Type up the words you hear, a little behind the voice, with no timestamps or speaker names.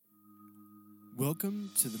Welcome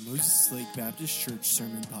to the Moses Lake Baptist Church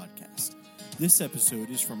Sermon Podcast. This episode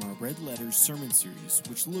is from our Red Letters sermon series,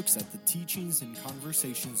 which looks at the teachings and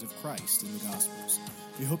conversations of Christ in the Gospels.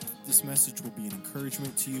 We hope that this message will be an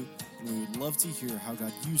encouragement to you, and we would love to hear how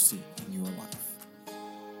God used it in your life.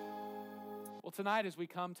 Well, tonight as we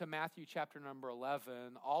come to Matthew chapter number 11,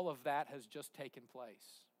 all of that has just taken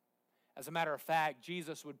place. As a matter of fact,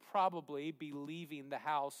 Jesus would probably be leaving the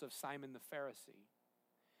house of Simon the Pharisee.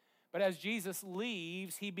 But as Jesus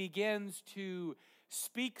leaves, he begins to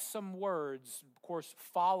speak some words. Of course,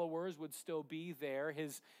 followers would still be there.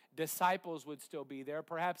 His disciples would still be there.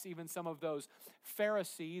 Perhaps even some of those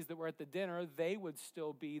Pharisees that were at the dinner, they would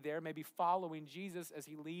still be there, maybe following Jesus as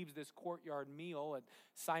he leaves this courtyard meal at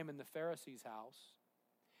Simon the Pharisee's house.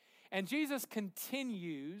 And Jesus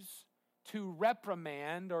continues to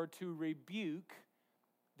reprimand or to rebuke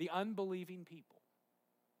the unbelieving people.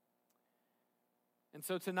 And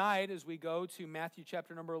so tonight, as we go to Matthew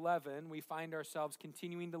chapter number 11, we find ourselves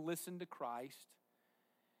continuing to listen to Christ.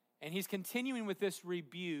 And he's continuing with this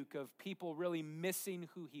rebuke of people really missing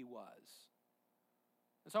who he was.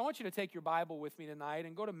 And so I want you to take your Bible with me tonight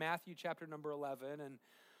and go to Matthew chapter number 11. And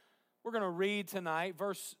we're going to read tonight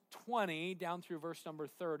verse 20 down through verse number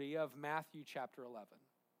 30 of Matthew chapter 11.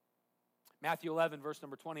 Matthew 11, verse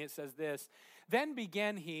number 20, it says this, "Then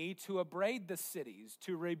began he to upbraid the cities,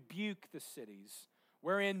 to rebuke the cities,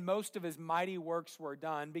 wherein most of his mighty works were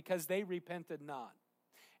done, because they repented not."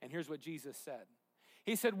 And here's what Jesus said.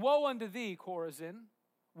 He said, "Woe unto thee, Chorazin!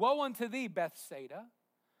 Woe unto thee, Bethsaida!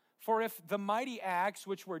 For if the mighty acts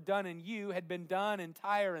which were done in you had been done in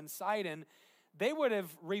Tyre and Sidon, they would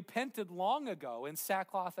have repented long ago in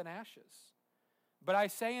sackcloth and ashes. But I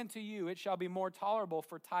say unto you, it shall be more tolerable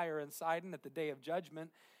for Tyre and Sidon at the day of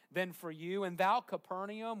judgment than for you. And thou,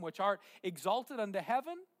 Capernaum, which art exalted unto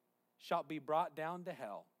heaven, shalt be brought down to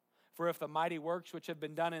hell. For if the mighty works which have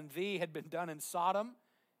been done in thee had been done in Sodom,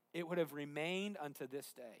 it would have remained unto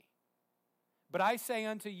this day. But I say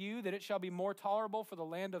unto you that it shall be more tolerable for the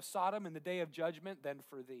land of Sodom in the day of judgment than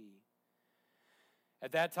for thee."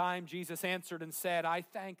 At that time Jesus answered and said, "I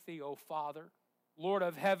thank thee, O Father, Lord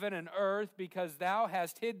of heaven and earth, because thou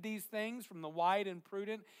hast hid these things from the wise and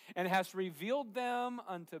prudent, and hast revealed them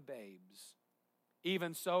unto babes.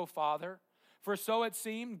 Even so, Father, for so it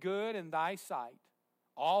seemed good in thy sight.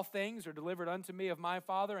 All things are delivered unto me of my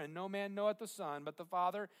Father, and no man knoweth the Son but the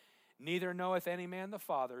Father, neither knoweth any man the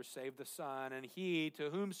Father save the Son, and he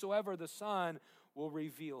to whomsoever the Son will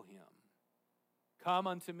reveal him. Come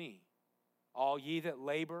unto me, all ye that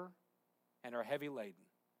labor and are heavy laden,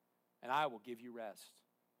 and I will give you rest.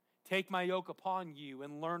 Take my yoke upon you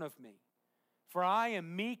and learn of me, for I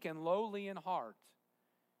am meek and lowly in heart,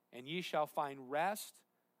 and ye shall find rest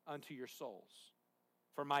unto your souls.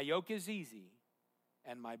 For my yoke is easy,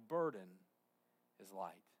 and my burden is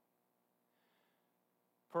light."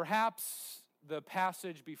 Perhaps the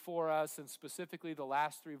passage before us, and specifically the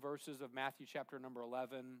last three verses of Matthew chapter number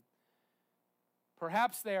 11,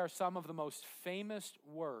 perhaps they are some of the most famous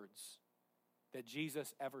words that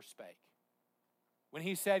Jesus ever spake. When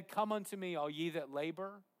he said, "Come unto me, all ye that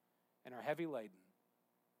labor and are heavy laden,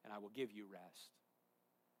 and I will give you rest."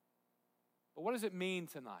 But what does it mean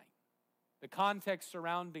tonight? The context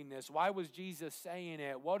surrounding this. Why was Jesus saying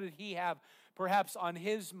it? What did he have perhaps on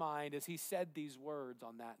his mind as he said these words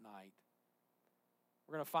on that night?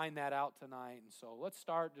 We're going to find that out tonight. And so let's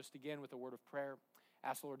start just again with a word of prayer.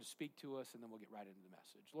 Ask the Lord to speak to us, and then we'll get right into the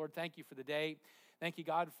message. Lord, thank you for the day. Thank you,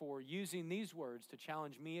 God, for using these words to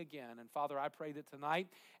challenge me again. And Father, I pray that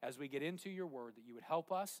tonight, as we get into your word, that you would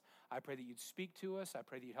help us. I pray that you'd speak to us. I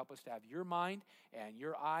pray that you'd help us to have your mind and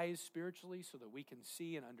your eyes spiritually so that we can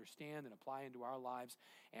see and understand and apply into our lives.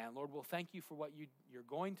 And Lord, we'll thank you for what you're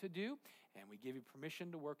going to do, and we give you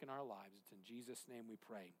permission to work in our lives. It's in Jesus' name we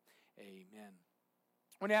pray. Amen.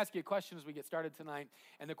 I want to ask you a question as we get started tonight,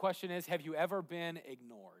 and the question is, have you ever been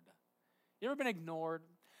ignored? You ever been ignored?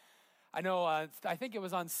 I know, I think it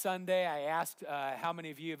was on Sunday, I asked how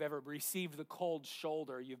many of you have ever received the cold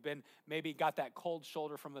shoulder. You've been, maybe got that cold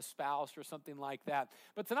shoulder from a spouse or something like that.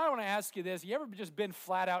 But tonight I want to ask you this, you ever just been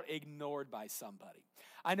flat out ignored by somebody?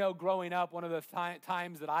 I know growing up, one of the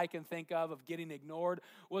times that I can think of getting ignored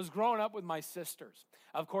was growing up with my sisters.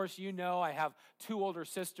 Of course, you know I have two older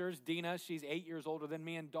sisters. Dina, she's 8 years older than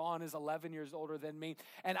me, and Dawn is 11 years older than me.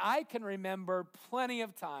 And I can remember plenty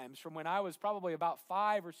of times from when I was probably about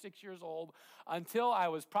 5 or 6 years old until I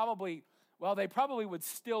was probably, well, they probably would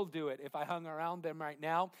still do it if I hung around them right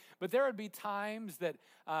now. But there would be times that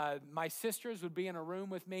my sisters would be in a room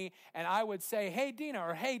with me, and I would say, "Hey, Dina,"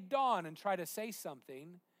 or "Hey, Dawn," and try to say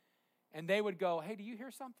something. And they would go, "Hey, do you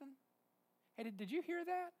hear something? Hey, did you hear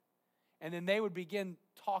that?" and then they would begin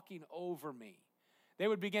talking over me. They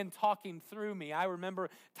would begin talking through me. I remember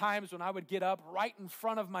times when I would get up right in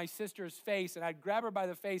front of my sister's face, and I'd grab her by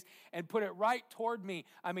the face and put it right toward me.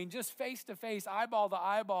 I mean, just face to face, eyeball to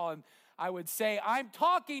eyeball, and I would say, "I'm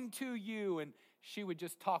talking to you," and she would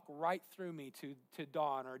just talk right through me to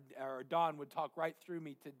Dawn, or Dawn would talk right through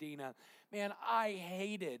me to Dina. Man, I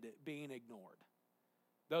hated being ignored.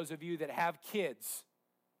 Those of you that have kids,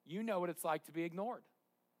 you know what it's like to be ignored.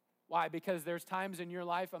 Why? Because there's times in your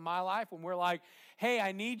life and my life when we're like, "Hey,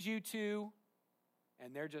 I need you to,"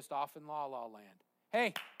 and they're just off in la-la land.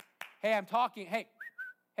 Hey, I'm talking.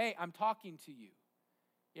 Hey, I'm talking to you.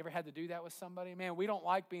 You ever had to do that with somebody? Man, we don't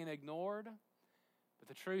like being ignored, but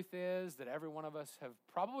the truth is that every one of us have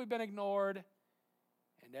probably been ignored,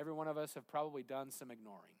 and every one of us have probably done some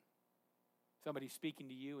ignoring. Somebody's speaking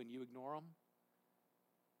to you and you ignore them.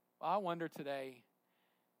 Well, I wonder today,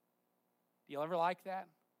 do you ever like that?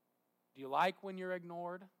 Do you like when you're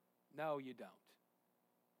ignored? No, you don't.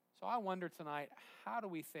 So I wonder tonight, how do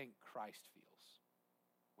we think Christ feels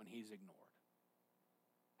when he's ignored?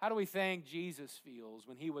 How do we think Jesus feels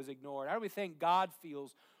when he was ignored? How do we think God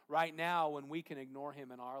feels right now when we can ignore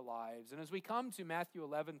him in our lives? And as we come to Matthew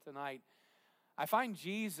 11 tonight, I find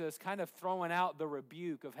Jesus kind of throwing out the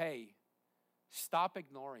rebuke of, "Hey, stop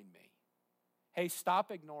ignoring me. Hey,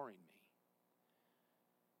 stop ignoring me."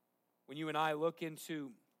 When you and I look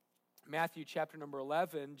into Matthew chapter number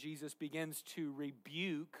 11, Jesus begins to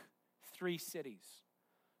rebuke 3 cities: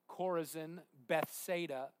 Chorazin,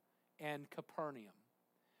 Bethsaida, and Capernaum.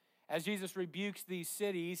 As Jesus rebukes these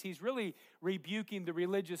cities, he's really rebuking the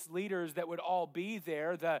religious leaders that would all be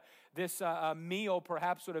there. This meal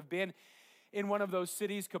perhaps would have been in one of those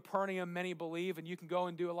cities, Capernaum, many believe, and you can go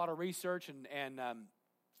and do a lot of research and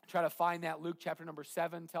try to find that. Luke chapter number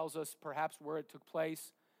 7 tells us perhaps where it took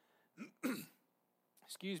place.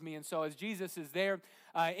 Excuse me. And so as Jesus is there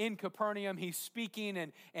in Capernaum, he's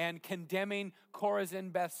speaking and condemning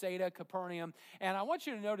Chorazin, Bethsaida, Capernaum. And I want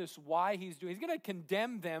you to notice why he's doing. He's going to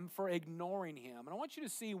condemn them for ignoring him. And I want you to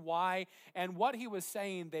see why and what he was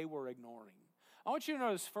saying they were ignoring. I want you to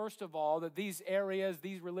notice, first of all, that these areas,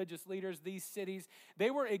 these religious leaders, these cities,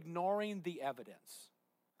 they were ignoring the evidence.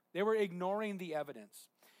 They were ignoring the evidence.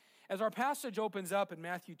 As our passage opens up in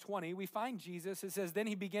Matthew 20, we find Jesus, it says, "Then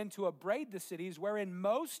he began to upbraid the cities wherein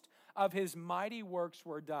most of his mighty works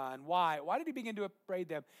were done." Why? Why did he begin to upbraid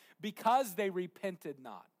them? Because they repented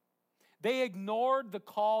not. They ignored the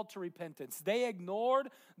call to repentance. They ignored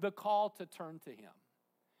the call to turn to him.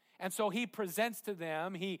 And so he presents to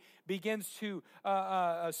them, he begins to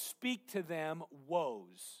speak to them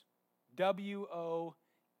woes. W-O-E-S,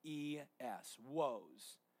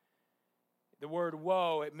 woes. The word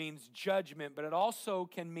woe, it means judgment, but it also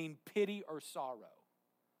can mean pity or sorrow.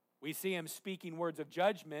 We see him speaking words of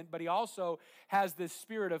judgment, but he also has this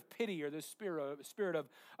spirit of pity or this spirit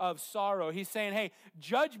of sorrow. He's saying, "Hey,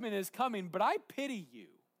 judgment is coming, but I pity you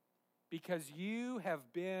because you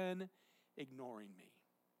have been ignoring me."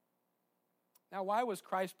 Now, why was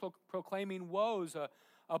Christ proclaiming woes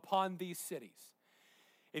upon these cities?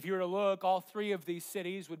 If you were to look, all 3 of these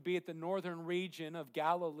cities would be at the northern region of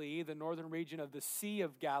Galilee, the northern region of the Sea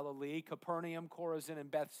of Galilee, Capernaum, Chorazin, and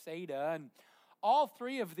Bethsaida. And all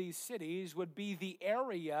 3 of these cities would be the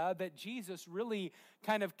area that Jesus really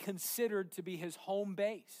kind of considered to be his home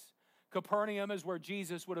base. Capernaum is where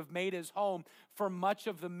Jesus would have made his home for much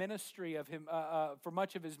of the ministry of him, for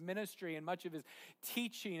much of his ministry and much of his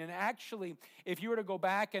teaching. And actually, if you were to go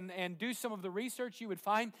back and do some of the research, you would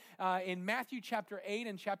find in Matthew chapter 8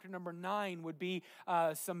 and chapter number 9 would be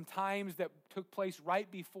some times that took place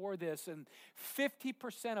right before this. And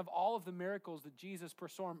 50% of all of the miracles that Jesus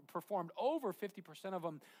performed, over 50% of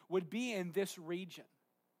them would be in this region.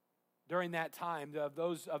 During that time of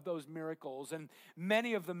those miracles. And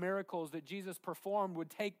many of the miracles that Jesus performed would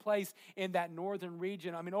take place in that northern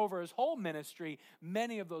region. I mean, over his whole ministry,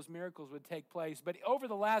 many of those miracles would take place. But over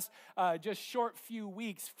the last just short few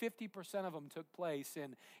weeks, 50% of them took place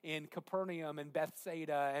in Capernaum and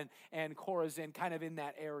Bethsaida and Chorazin, kind of in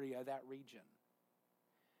that area, that region.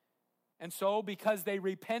 And so, because they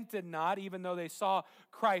repented not, even though they saw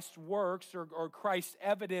Christ's works or Christ's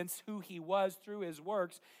evidence, who he was through his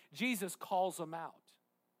works, Jesus calls them out.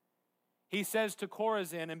 He says to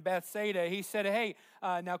Chorazin and Bethsaida, he said, "Hey,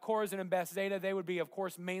 now Chorazin and Bethsaida, they would be, of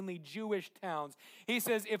course, mainly Jewish towns." He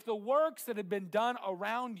says, "If the works that had been done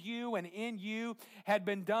around you and in you had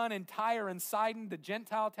been done in Tyre and Sidon," the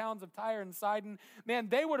Gentile towns of Tyre and Sidon, man,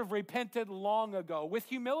 they would have repented long ago with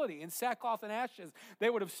humility, in sackcloth and ashes. They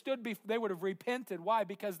would have repented. Why?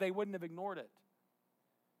 Because they wouldn't have ignored it.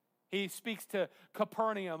 He speaks to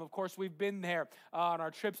Capernaum. Of course, we've been there on our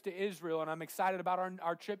trips to Israel, and I'm excited about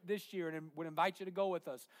our trip this year and would invite you to go with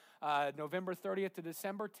us November 30th to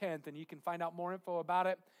December 10th, and you can find out more info about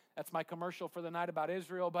it. That's my commercial for the night about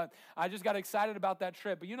Israel, but I just got excited about that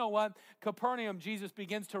trip. But you know what? Capernaum, Jesus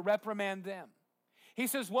begins to reprimand them. He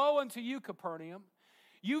says, woe unto you, Capernaum.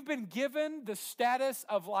 You've been given the status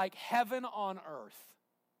of like heaven on earth.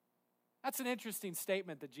 That's an interesting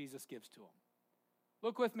statement that Jesus gives to them.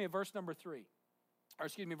 Look with me at verse 23.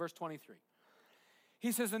 Verse 23.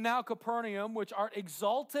 He says, and now Capernaum, which art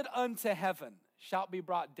exalted unto heaven, shalt be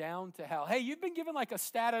brought down to hell. Hey, you've been given like a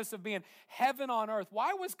status of being heaven on earth.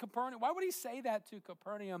 Why would he say that to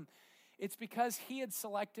Capernaum? It's because he had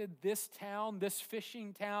selected this town, this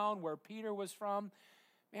fishing town where Peter was from.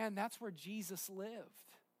 Man, that's where Jesus lived.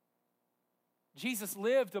 Jesus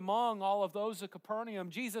lived among all of those at Capernaum.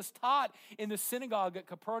 Jesus taught in the synagogue at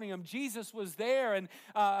Capernaum. Jesus was there, and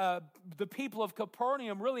the people of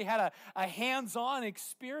Capernaum really had a hands-on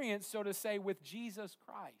experience, so to say, with Jesus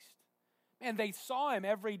Christ. Man, they saw him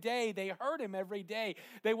every day. They heard him every day.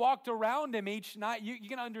 They walked around him each night. You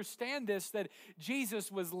can understand this, that Jesus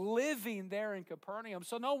was living there in Capernaum.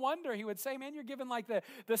 So no wonder he would say, man, you're given like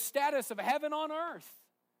the status of heaven on earth,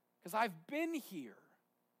 because I've been here.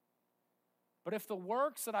 But if the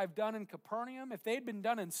works that I've done in Capernaum, if they'd been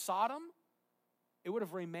done in Sodom, it would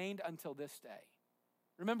have remained until this day.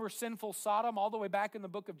 Remember sinful Sodom all the way back in the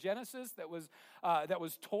book of Genesis that was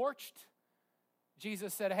torched?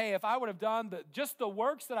 Jesus said, hey, if I would have done just the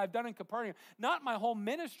works that I've done in Capernaum, not my whole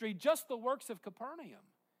ministry, just the works of Capernaum,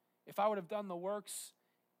 if I would have done the works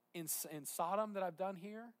in Sodom that I've done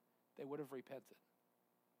here, they would have repented.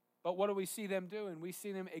 But what do we see them doing? We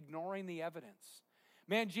see them ignoring the evidence.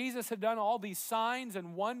 Man, Jesus had done all these signs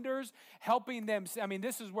and wonders, helping them. I mean,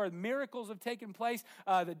 this is where miracles have taken place.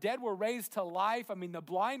 The dead were raised to life. I mean, the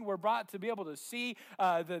blind were brought to be able to see.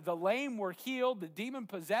 The lame were healed. The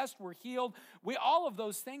demon-possessed were healed. All of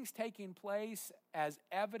those things taking place as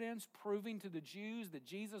evidence, proving to the Jews that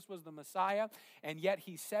Jesus was the Messiah. And yet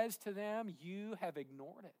he says to them, you have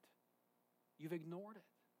ignored it. You've ignored it.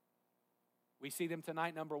 We see them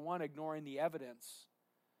tonight, number one, ignoring the evidence.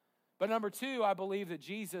 But number two, I believe that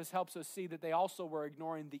Jesus helps us see that they also were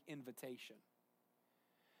ignoring the invitation.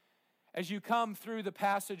 As you come through the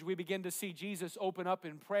passage, we begin to see Jesus open up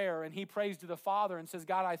in prayer, and he prays to the Father and says,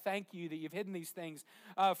 God, I thank you that you've hidden these things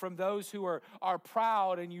from those who are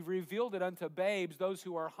proud, and you've revealed it unto babes, those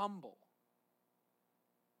who are humble.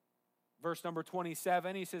 Verse number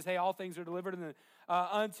 27, he says, hey, all things are delivered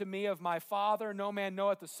unto me of my Father. No man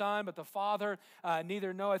knoweth the Son, but the Father.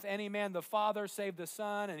 Neither knoweth any man the Father, save the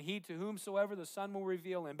Son, and he to whomsoever the Son will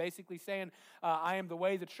reveal him. Basically saying, I am the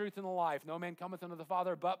way, the truth, and the life. No man cometh unto the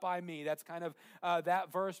Father but by me. That's kind of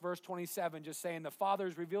that verse 27, just saying the Father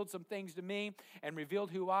has revealed some things to me and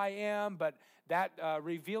revealed who I am, but that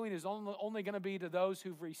revealing is only going to be to those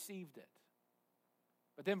who've received it.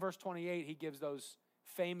 But then verse 28, he gives those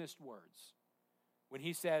famous words when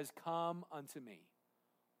he says, come unto me,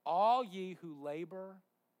 all ye who labor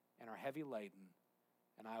and are heavy laden,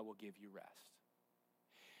 and I will give you rest.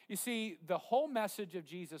 You see, the whole message of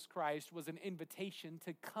Jesus Christ was an invitation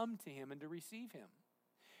to come to him and to receive him.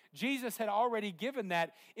 Jesus had already given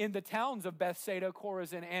that in the towns of Bethsaida,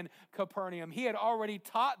 Chorazin, and Capernaum. He had already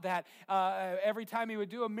taught that every time he would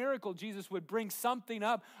do a miracle, Jesus would bring something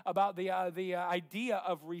up about the idea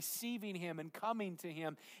of receiving him and coming to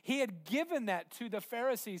him. He had given that to the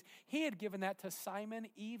Pharisees. He had given that to Simon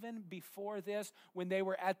even before this when they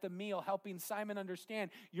were at the meal, helping Simon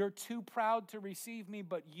understand, you're too proud to receive me,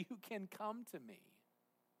 but you can come to me.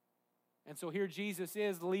 And so here Jesus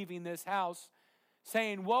is leaving this house,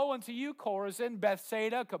 saying, woe unto you, Chorazin,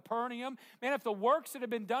 Bethsaida, Capernaum. Man, if the works that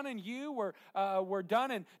have been done in you were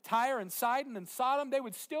done in Tyre and Sidon and Sodom, they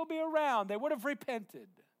would still be around. They would have repented.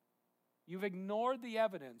 You've ignored the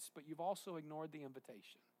evidence, but you've also ignored the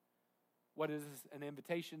invitation. What is an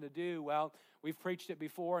invitation to do? Well, we've preached it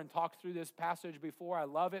before and talked through this passage before. I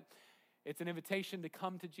love it. It's an invitation to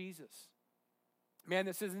come to Jesus. Man,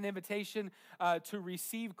 this is an invitation to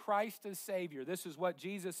receive Christ as Savior. This is what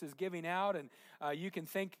Jesus is giving out, and you can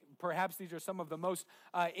think perhaps these are some of the most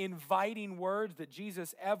inviting words that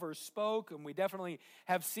Jesus ever spoke, and we definitely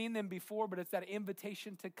have seen them before, but it's that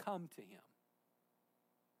invitation to come to him.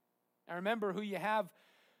 Now remember who you have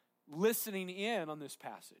listening in on this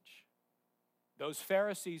passage. Those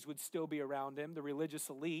Pharisees would still be around him, the religious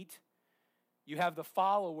elite. You have the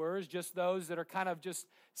followers, just those that are kind of just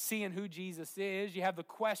seeing who Jesus is. You have the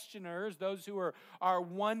questioners, those who are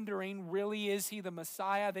wondering, really, is he the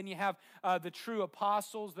Messiah? Then you have the true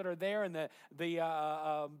apostles that are there, and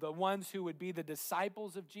the ones who would be the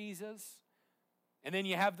disciples of Jesus. And then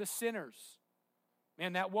you have the sinners.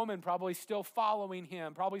 Man, that woman probably still following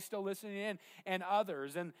him, probably still listening in, and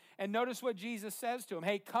others. And notice what Jesus says to him.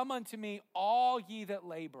 Hey, come unto me, all ye that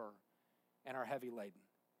labor and are heavy laden.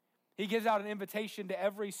 He gives out an invitation to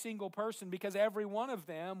every single person because every one of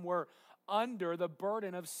them were under the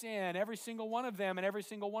burden of sin. Every single one of them and every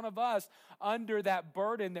single one of us under that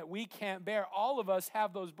burden that we can't bear. All of us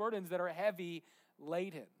have those burdens that are heavy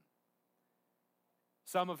laden.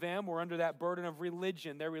 Some of them were under that burden of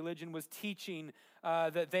religion. Their religion was teaching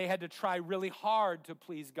that they had to try really hard to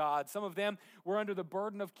please God. Some of them were under the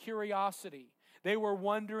burden of curiosity. They were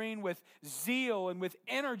wondering with zeal and with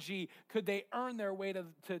energy, could they earn their way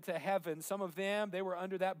to heaven? Some of them, they were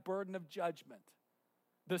under that burden of judgment.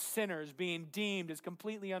 The sinners being deemed as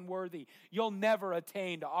completely unworthy. You'll never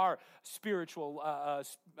attain to our spiritual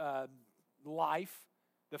life,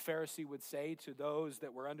 the Pharisee would say to those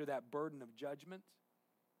that were under that burden of judgment.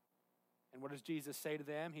 And what does Jesus say to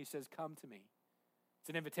them? He says, come to me. It's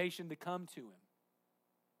an invitation to come to him.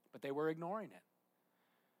 But they were ignoring it.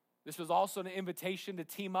 This was also an invitation to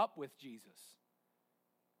team up with Jesus.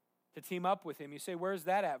 To team up with him. You say, where's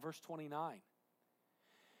that at? Verse 29.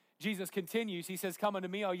 Jesus continues. He says, come unto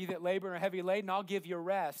me, all ye that labor and are heavy laden, I'll give you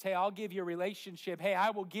rest. Hey, I'll give you a relationship. Hey,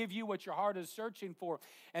 I will give you what your heart is searching for.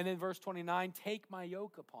 And then verse 29, take my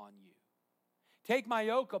yoke upon you. Take my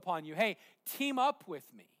yoke upon you. Hey, team up with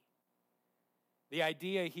me. The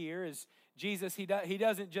idea here is Jesus, he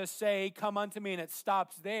doesn't just say, come unto me, and it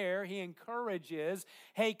stops there. He encourages,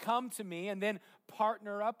 hey, come to me, and then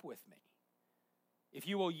partner up with me. If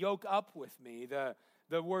you will yoke up with me,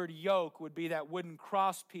 the word yoke would be that wooden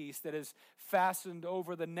cross piece that is fastened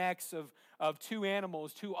over the necks of two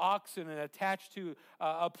animals, two oxen, and attached to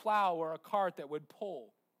a plow or a cart that would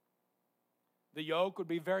pull. The yoke would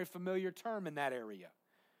be a very familiar term in that area.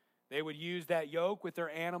 They would use that yoke with their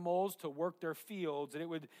animals to work their fields, and it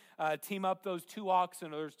would team up those two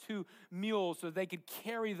oxen or those two mules so they could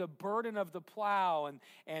carry the burden of the plow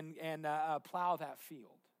and plow that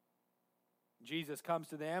field. Jesus comes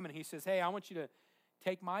to them and he says, hey, I want you to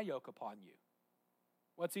take my yoke upon you.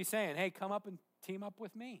 What's he saying? Hey, come up and team up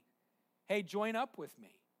with me. Hey, join up with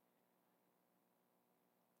me.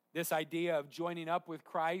 This idea of joining up with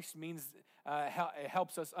Christ means it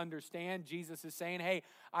helps us understand. Jesus is saying, hey,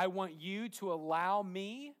 I want you to allow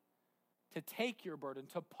me to take your burden,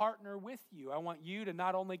 to partner with you. I want you to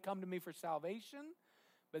not only come to me for salvation,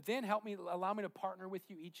 but then allow me to partner with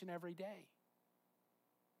you each and every day.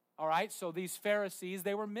 All right, so these Pharisees,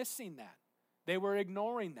 they were missing that. They were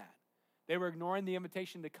ignoring that. They were ignoring the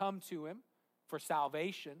invitation to come to him for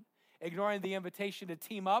salvation, ignoring the invitation to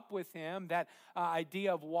team up with him, that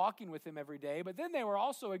idea of walking with him every day. But then they were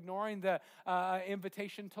also ignoring the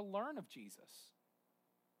invitation to learn of Jesus.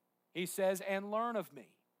 He says, and learn of me.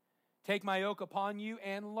 Take my yoke upon you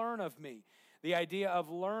and learn of me. The idea of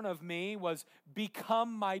learn of me was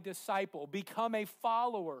become my disciple, become a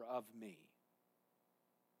follower of me.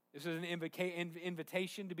 This is an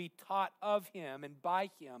invitation to be taught of him and by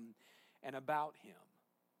him and about him.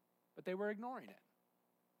 But they were ignoring it.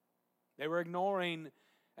 They were ignoring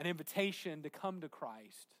an invitation to come to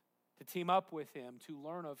Christ, to team up with him, to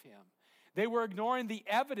learn of him. They were ignoring the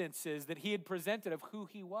evidences that he had presented of who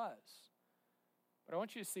he was. But I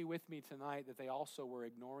want you to see with me tonight that they also were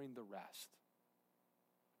ignoring the rest.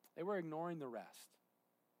 They were ignoring the rest.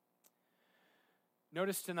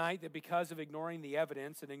 Notice tonight that because of ignoring the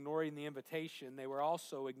evidence and ignoring the invitation, they were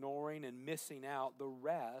also ignoring and missing out the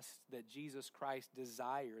rest that Jesus Christ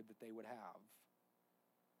desired that they would have.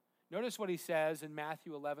 Notice what he says in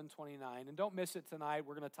Matthew 11:29, and don't miss it tonight.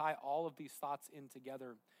 We're going to tie all of these thoughts in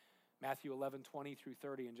together, Matthew 11:20 through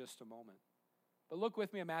 30 in just a moment. But look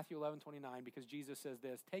with me at Matthew 11:29 because Jesus says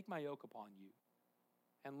this, take my yoke upon you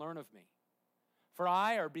and learn of me.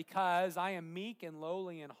 Because I am meek and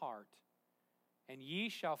lowly in heart, and ye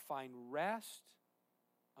shall find rest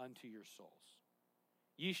unto your souls.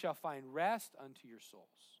 Ye shall find rest unto your souls.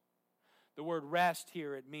 The word rest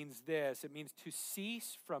here, it means this. It means to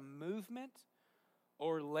cease from movement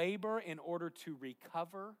or labor in order to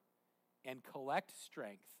recover and collect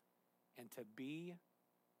strength and to be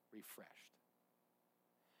refreshed.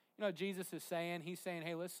 You know what Jesus is saying? He's saying,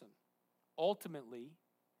 hey, listen, ultimately,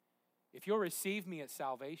 if you'll receive me at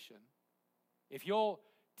salvation, if you'll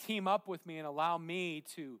team up with me and allow me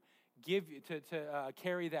to give you to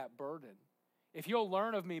carry that burden, if you'll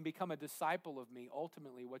learn of me and become a disciple of me,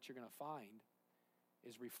 ultimately what you're going to find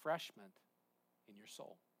is refreshment in your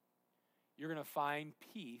soul. You're going to find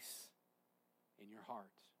peace in your heart.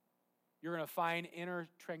 You're going to find inner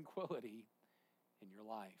tranquility in your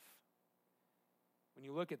life. When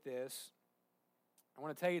you look at this, I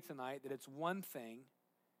want to tell you tonight that it's one thing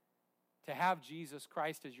to have Jesus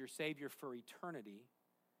Christ as your Savior for eternity,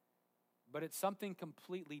 but it's something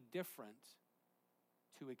completely different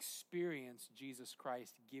to experience Jesus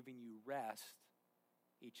Christ giving you rest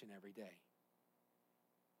each and every day.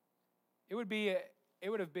 It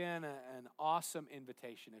would have been an awesome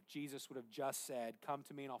invitation if Jesus would have just said, "Come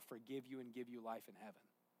to me and I'll forgive you and give you life in heaven."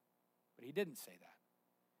 But he didn't say that.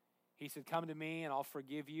 He said, "Come to me and I'll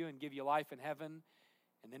forgive you and give you life in heaven.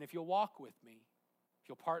 And then if you'll walk with me, if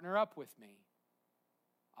you'll partner up with me,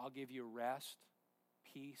 I'll give you rest,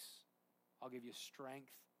 peace, I'll give you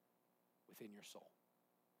strength within your soul."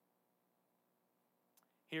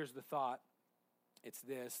 Here's the thought. It's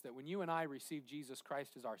this, that when you and I receive Jesus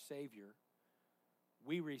Christ as our Savior,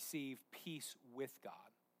 we receive peace with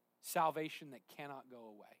God, salvation that cannot go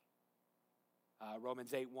away.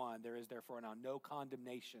 Romans 8:1, there is therefore now no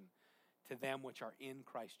condemnation to them which are in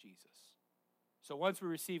Christ Jesus. So once we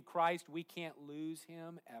receive Christ, we can't lose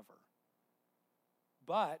him ever.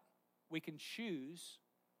 But we can choose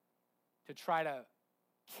to try to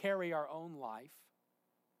carry our own life,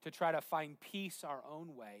 to try to find peace our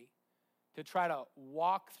own way, to try to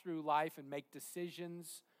walk through life and make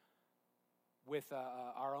decisions with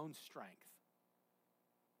our own strength.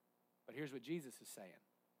 But here's what Jesus is saying.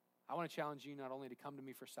 I want to challenge you not only to come to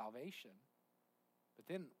me for salvation, but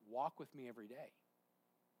then walk with me every day.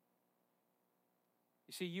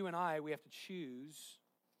 You see, you and I, we have to choose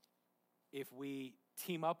if we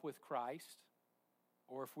team up with Christ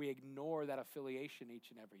or if we ignore that affiliation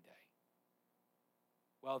each and every day.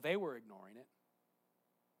 Well, they were ignoring it.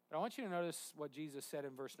 But I want you to notice what Jesus said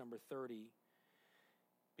in verse number 30,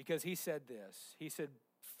 because he said this. He said,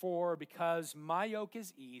 "For because my yoke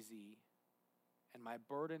is easy and my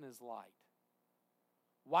burden is light."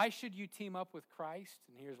 Why should you team up with Christ?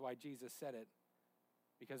 And here's why Jesus said it.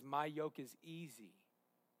 Because my yoke is easy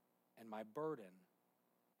and my burden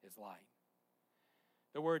is light.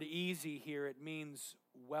 The word easy here, it means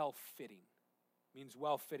well-fitting. It means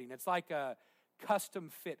well-fitting. It's like a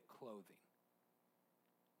custom-fit clothing.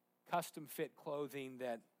 Custom-fit clothing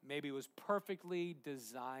that maybe was perfectly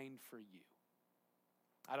designed for you.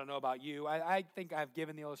 I don't know about you. I think I've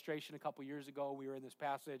given the illustration a couple years ago. We were in this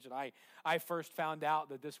passage, and I first found out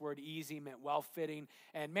that this word easy meant well-fitting.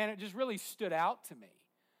 And man, it just really stood out to me.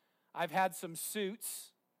 I've had some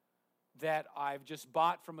suits that I've just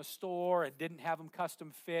bought from a store and didn't have them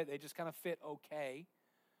custom fit. They just kind of fit okay.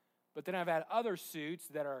 But then I've had other suits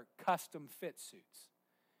that are custom fit suits.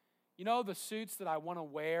 You know, the suits that I want to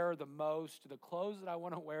wear the most, the clothes that I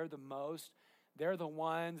want to wear the most, they're the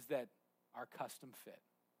ones that are custom fit.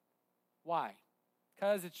 Why?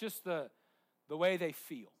 Because it's just the way they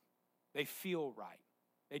feel. They feel right.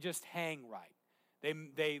 They just hang right.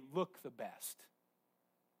 They look the best.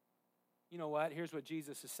 You know what? Here's what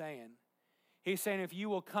Jesus is saying. He's saying, if you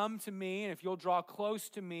will come to me and if you'll draw close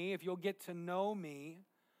to me, if you'll get to know me,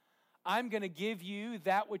 I'm going to give you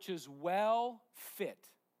that which is well-fitting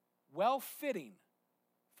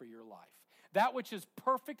for your life. That which is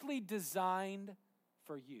perfectly designed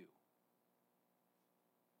for you.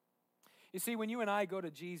 You see, when you and I go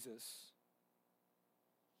to Jesus,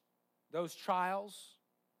 those trials,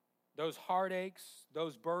 those heartaches,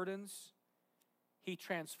 those burdens, he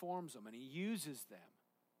transforms them and he uses them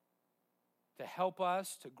to help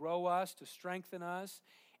us, to grow us, to strengthen us,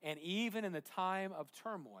 and even in the time of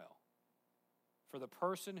turmoil, for the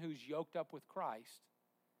person who's yoked up with Christ,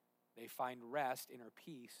 they find rest, inner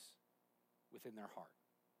peace within their heart.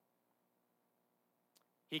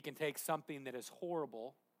 He can take something that is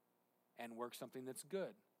horrible and work something that's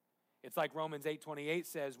good. It's like Romans 8:28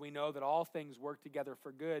 says, we know that all things work together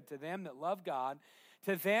for good to them that love God,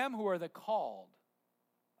 to them who are the called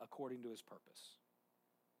according to his purpose.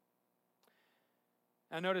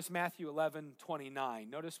 Now notice Matthew 11:29.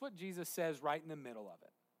 Notice what Jesus says right in the middle of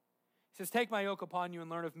it. He says, "Take my yoke upon you and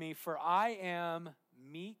learn of me, for I am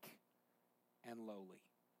meek and lowly.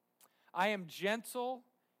 I am gentle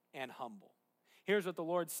and humble." Here's what the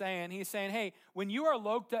Lord's saying. He's saying, hey, when you are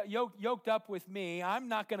yoked up with me, I'm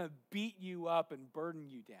not going to beat you up and burden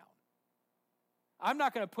you down. I'm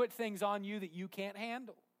not going to put things on you that you can't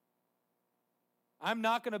handle. I'm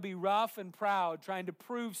not going to be rough and proud trying to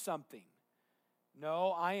prove something.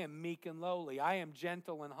 No, I am meek and lowly. I am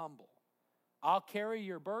gentle and humble. I'll carry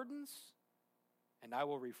your burdens and I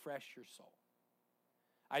will refresh your soul.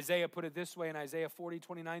 Isaiah put it this way in Isaiah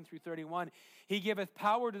 40:29 through 31. He giveth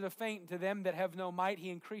power to the faint, and to them that have no might he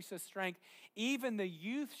increaseth strength. Even the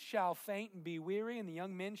youth shall faint and be weary, and the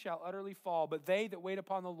young men shall utterly fall. But they that wait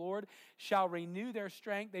upon the Lord shall renew their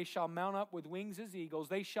strength. They shall mount up with wings as eagles.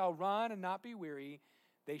 They shall run and not be weary.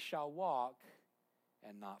 They shall walk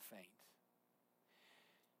and not faint.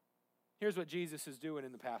 Here's what Jesus is doing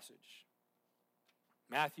in the passage.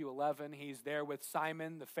 Matthew 11, he's there with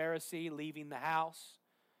Simon the Pharisee leaving the house.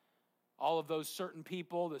 All of those certain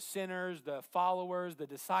people, the sinners, the followers, the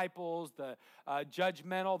disciples, the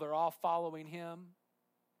judgmental, they're all following him.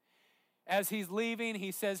 As he's leaving,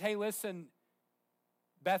 he says, hey, listen,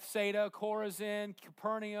 Bethsaida, Chorazin,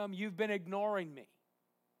 Capernaum, you've been ignoring me.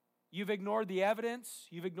 You've ignored the evidence.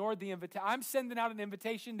 You've ignored the invitation. I'm sending out an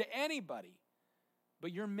invitation to anybody,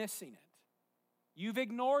 but you're missing it. You've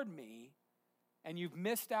ignored me, and you've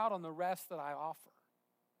missed out on the rest that I offer.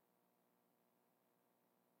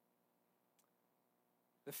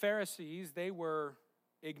 The Pharisees, they were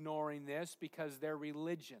ignoring this because their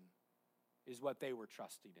religion is what they were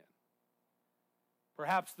trusting in.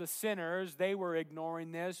 Perhaps the sinners, they were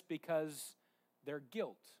ignoring this because their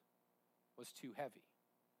guilt was too heavy.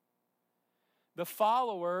 The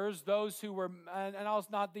followers, those who were, and I'll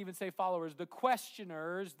not even say followers, the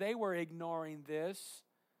questioners, they were ignoring this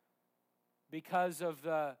because of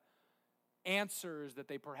the answers that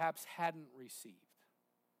they perhaps hadn't received.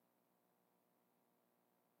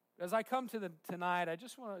 As I come to the end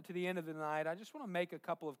of the night, I just want to make a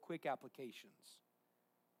couple of quick applications.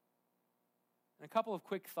 And a couple of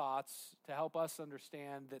quick thoughts to help us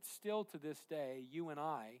understand that still to this day, you and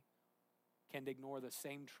I can ignore the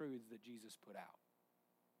same truths that Jesus put out.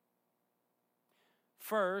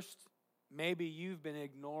 First, maybe you've been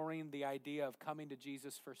ignoring the idea of coming to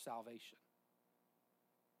Jesus for salvation.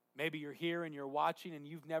 Maybe you're here and you're watching and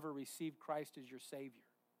you've never received Christ as your Savior.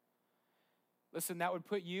 Listen, that would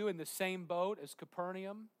put you in the same boat as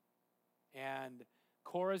Capernaum and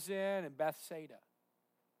Chorazin and Bethsaida.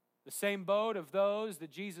 The same boat of those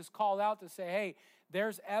that Jesus called out to say, hey,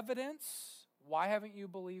 there's evidence. Why haven't you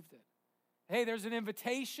believed it? Hey, there's an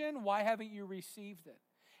invitation. Why haven't you received it?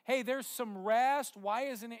 Hey, there's some rest. Why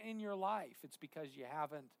isn't it in your life? It's because you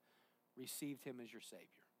haven't received him as your Savior.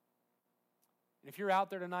 And if you're out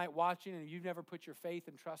there tonight watching and you've never put your faith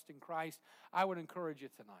and trust in Christ, I would encourage you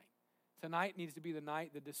tonight. Tonight needs to be the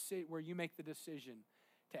night where you make the decision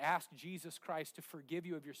to ask Jesus Christ to forgive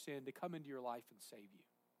you of your sin, to come into your life and save you.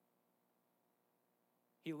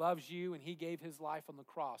 He loves you, and he gave his life on the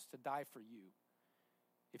cross to die for you.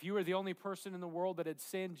 If you were the only person in the world that had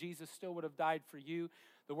sinned, Jesus still would have died for you.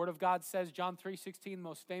 The Word of God says, John 3:16, the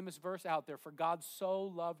most famous verse out there, for God so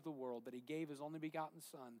loved the world that he gave his only begotten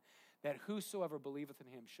Son, that whosoever believeth in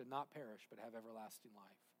him should not perish but have everlasting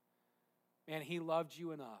life. Man, he loved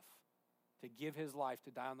you enough to give his life to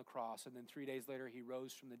die on the cross, and then 3 days later he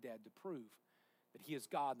rose from the dead to prove that he is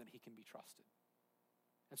God and that he can be trusted.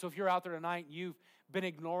 And so if you're out there tonight and you've been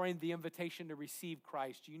ignoring the invitation to receive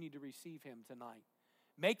Christ, you need to receive him tonight.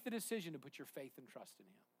 Make the decision to put your faith and trust in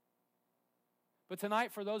him. But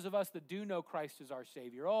tonight, for those of us that do know Christ as our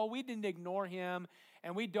Savior, we didn't ignore him,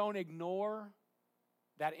 and we don't ignore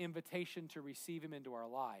that invitation to receive him into our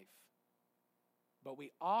life. But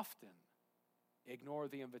we often ignore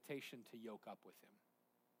the invitation to yoke up with him.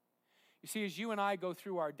 You see, as you and I go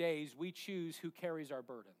through our days, we choose who carries our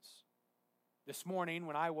burdens. This morning,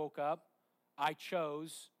 when I woke up, I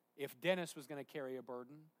chose if Dennis was going to carry a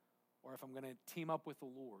burden or if I'm going to team up with the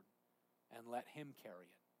Lord and let him carry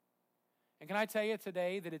it. And can I tell you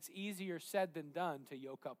today that it's easier said than done to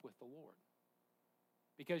yoke up with the Lord?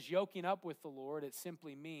 Because yoking up with the Lord, it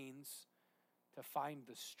simply means to find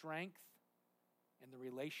the strength and the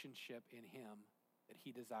relationship in him that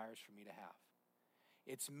he desires for me to have.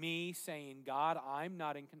 It's me saying, God, I'm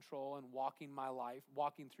not in control and walking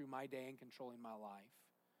through my day and controlling my life.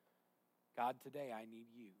 God, today I need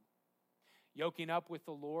you. Yoking up with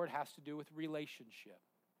the Lord has to do with relationship.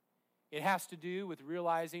 It has to do with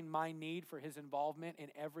realizing my need for his involvement in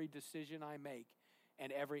every decision I make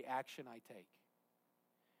and every action I take.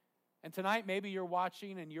 And tonight, maybe you're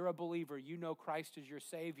watching and you're a believer. You know Christ as your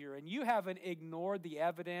Savior, and you haven't ignored the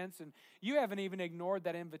evidence, and you haven't even ignored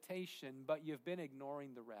that invitation, but you've been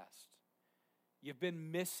ignoring the rest. You've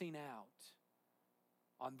been missing out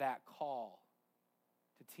on that call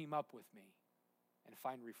to team up with me and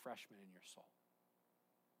find refreshment in your soul.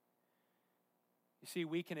 You see,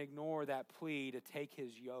 we can ignore that plea to take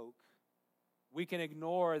his yoke. We can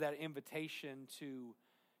ignore that invitation to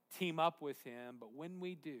team up with him, but when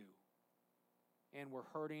we do, and we're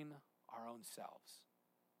hurting our own selves,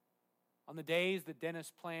 On the days that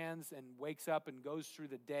Dennis plans and wakes up and goes through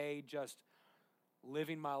the day just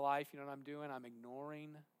living my life, you know what I'm doing? I'm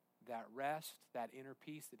ignoring that rest, that inner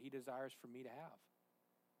peace that he desires for me to have.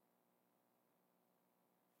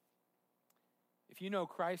 If you know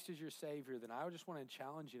Christ is your Savior, then I just want to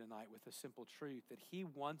challenge you tonight with a simple truth that he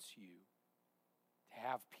wants you to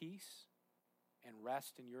have peace and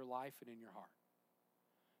rest in your life and in your heart.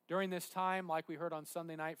 During this time, like we heard on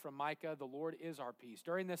Sunday night from Micah, the Lord is our peace.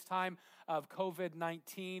 During this time of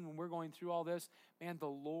COVID-19, when we're going through all this, man, the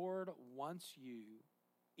Lord wants you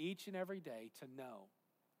each and every day to know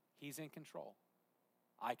he's in control.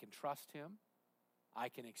 I can trust him. I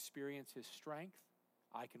can experience his strength.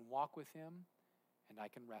 I can walk with him, and I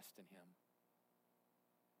can rest in him.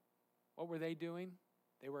 What were they doing?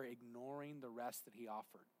 They were ignoring the rest that he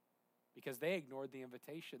offered because they ignored the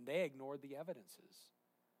invitation. They ignored the evidences.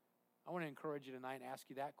 I want to encourage you tonight and ask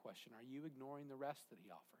you that question. Are you ignoring the rest that he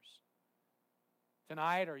offers?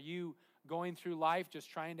 Tonight, are you going through life just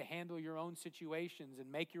trying to handle your own situations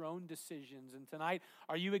and make your own decisions? And tonight,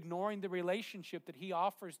 are you ignoring the relationship that he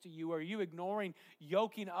offers to you? Are you ignoring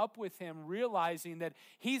yoking up with him, realizing that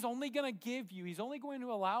he's only going to give you, he's only going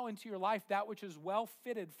to allow into your life that which is well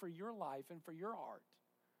fitted for your life and for your heart?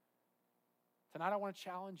 Tonight, I want to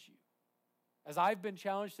challenge you. As I've been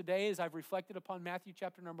challenged today, as I've reflected upon Matthew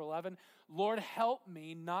chapter number 11, Lord, help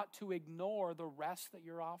me not to ignore the rest that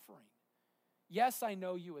you're offering. Yes, I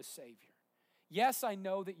know you as Savior. Yes, I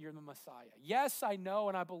know that you're the Messiah. Yes, I know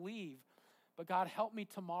and I believe, but God, help me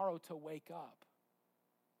tomorrow to wake up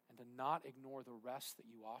and to not ignore the rest that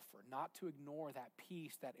you offer, not to ignore that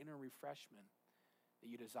peace, that inner refreshment that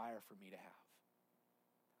you desire for me to have.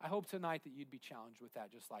 I hope tonight that you'd be challenged with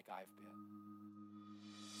that just like I've been.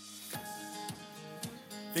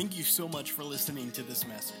 Thank you so much for listening to this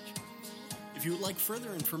message. If you would like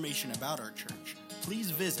further information about our church, please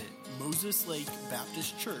visit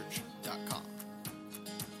MosesLakeBaptistChurch.com.